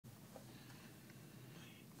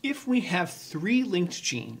If we have 3 linked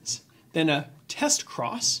genes, then a test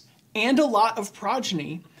cross and a lot of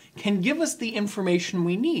progeny can give us the information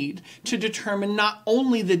we need to determine not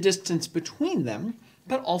only the distance between them,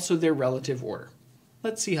 but also their relative order.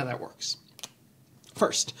 Let's see how that works.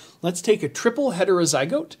 First, let's take a triple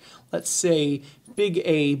heterozygote. Let's say big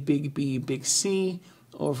A, big B, big C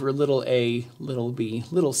over little a, little b,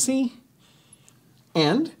 little c.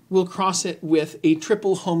 And we'll cross it with a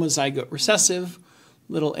triple homozygote recessive,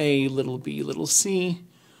 little a, little b, little c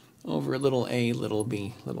over little a, little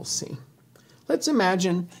b, little c. Let's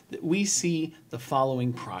imagine that we see the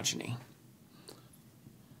following progeny.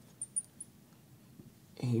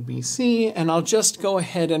 A, B, C, and I'll just go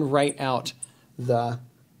ahead and write out the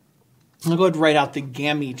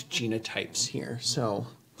gamete genotypes here. So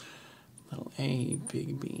little a,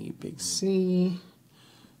 big B, big C,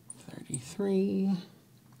 33,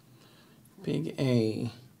 big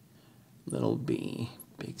A, little b,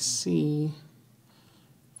 big C,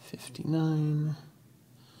 59,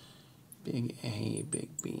 big A, big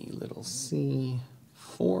B, little c,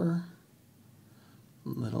 4,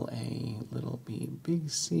 little a, little b, big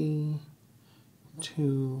C,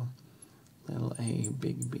 2, little a,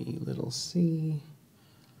 big B, little c,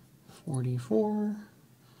 44,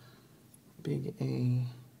 big A,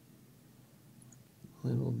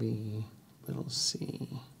 little b, little c,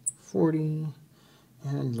 40,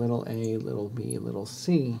 and little a, little b, little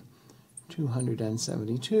c,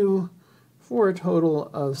 272, for a total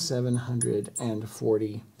of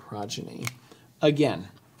 740 progeny. Again,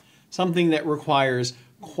 something that requires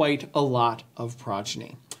quite a lot of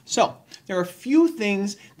progeny. So, there are a few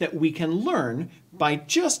things that we can learn by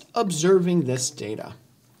just observing this data.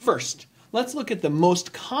 First, let's look at the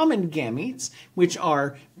most common gametes, which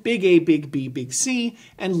are big A, big B, big C,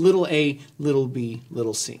 and little a, little b,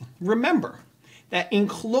 little c. Remember that in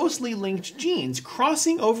closely linked genes,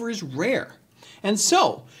 crossing over is rare. And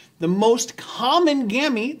so, the most common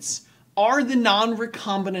gametes are the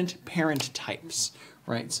non-recombinant parent types,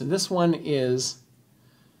 right? So this one is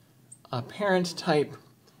a parent type,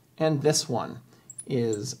 and this one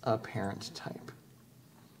is a parent type.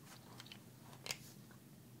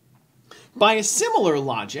 By a similar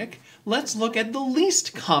logic, let's look at the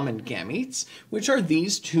least common gametes, which are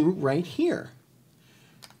these two right here.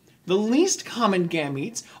 The least common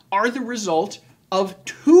gametes are the result of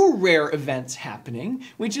 2 rare events happening,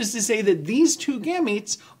 which is to say that these 2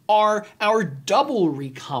 gametes are our double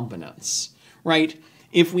recombinants, right?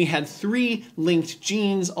 If we had 3 linked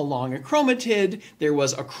genes along a chromatid, there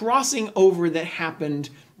was a crossing over that happened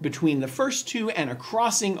between the first 2 and a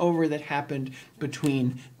crossing over that happened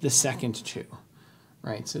between the second 2,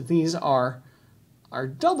 right? So these are our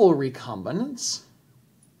double recombinants.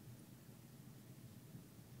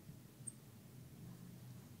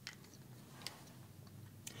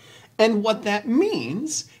 And what that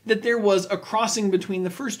means, that there was a crossing between the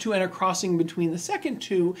first 2 and a crossing between the second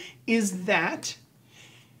 2, is that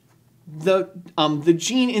the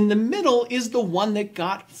gene in the middle is the one that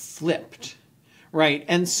got flipped, right?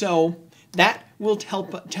 And so that will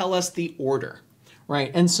tell us the order, right?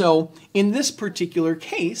 And so in this particular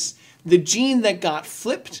case, the gene that got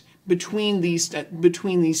flipped between these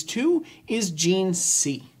 2 is gene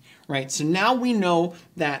C, right? So now we know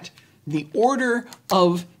that the order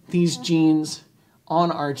of these genes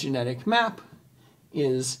on our genetic map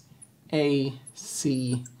is A,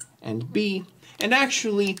 C, and B. And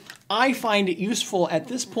actually, I find it useful at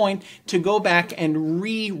this point to go back and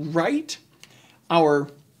rewrite our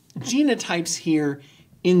genotypes here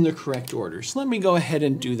in the correct order. So let me go ahead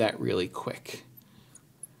and do that really quick.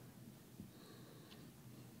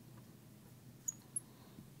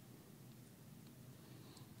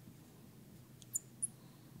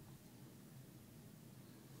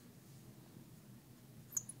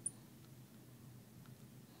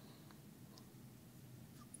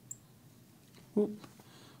 Oop.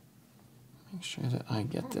 Make sure that I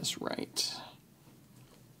get this right.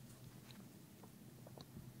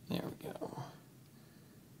 There we go.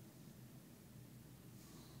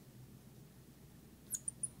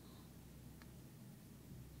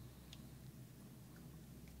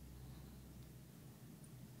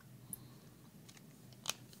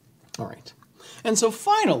 All right. And so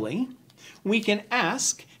finally, we can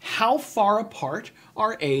ask how far apart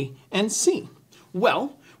are A and C?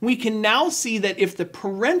 Well, we can now see that if the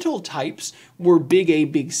parental types were big A,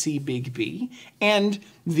 big C, big B, and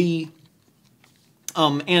the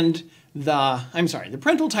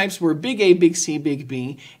parental types were big A, big C, big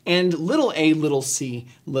B, and little a, little c,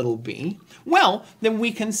 little b, well, then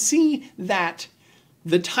we can see that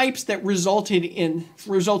the types that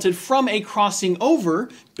resulted from a crossing over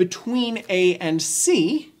between A and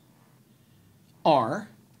C are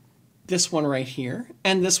this one right here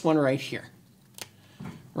and this one right here.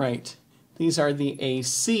 Right? These are the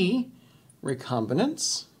AC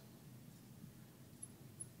recombinants.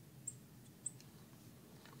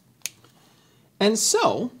 And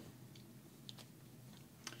so,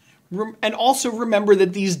 and also remember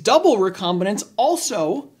that these double recombinants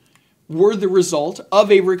also were the result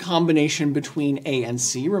of a recombination between A and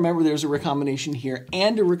C. Remember, there's a recombination here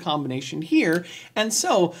and a recombination here. And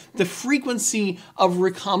so the frequency of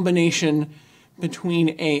recombination between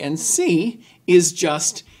A and C is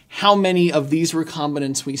just how many of these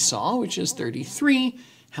recombinants we saw, which is 33,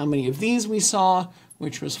 how many of these we saw,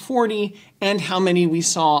 which was 40, and how many we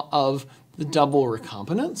saw of the double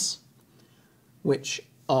recombinants, which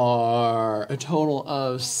are a total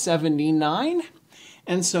of 79.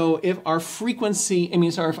 And so if our frequency,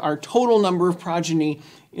 if our total number of progeny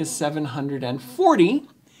is 740,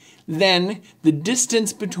 then the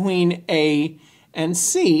distance between A and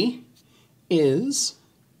C is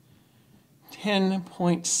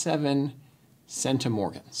 10.7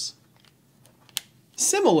 centimorgans.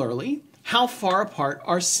 Similarly, how far apart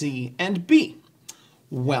are C and B?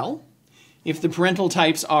 Well, if the parental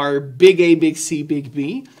types are big A, big C, big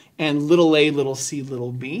B, and little a, little c,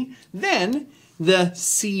 little b, then the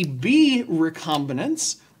CB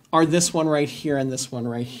recombinants are this one right here and this one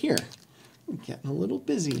right here. I'm getting a little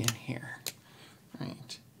busy in here.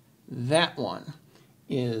 Right. That one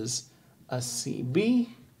is a CB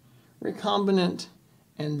recombinant,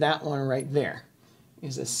 and that one right there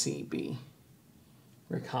is a CB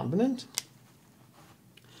recombinant.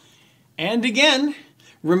 And again,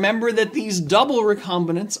 remember that these double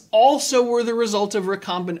recombinants also were the result of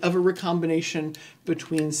a recombination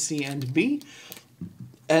between C and B.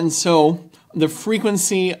 And so the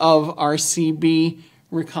frequency of our CB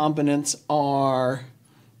recombinants are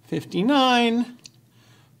 59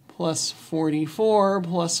 plus 44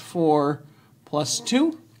 plus 4 plus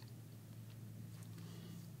 2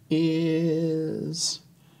 is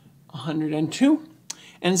 102.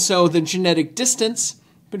 And so the genetic distance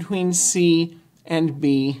between C and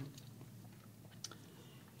B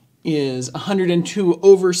is 102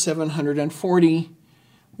 over 740,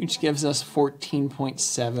 which gives us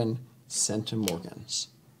 14.7 centimorgans.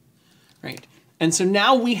 Right? And so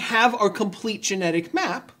now we have our complete genetic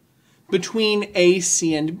map between A,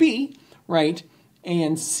 C, and B, right? A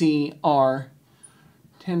and C are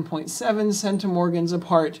 10.7 centimorgans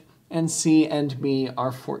apart, and C and B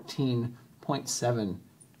are 14.7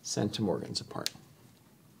 centimorgans apart.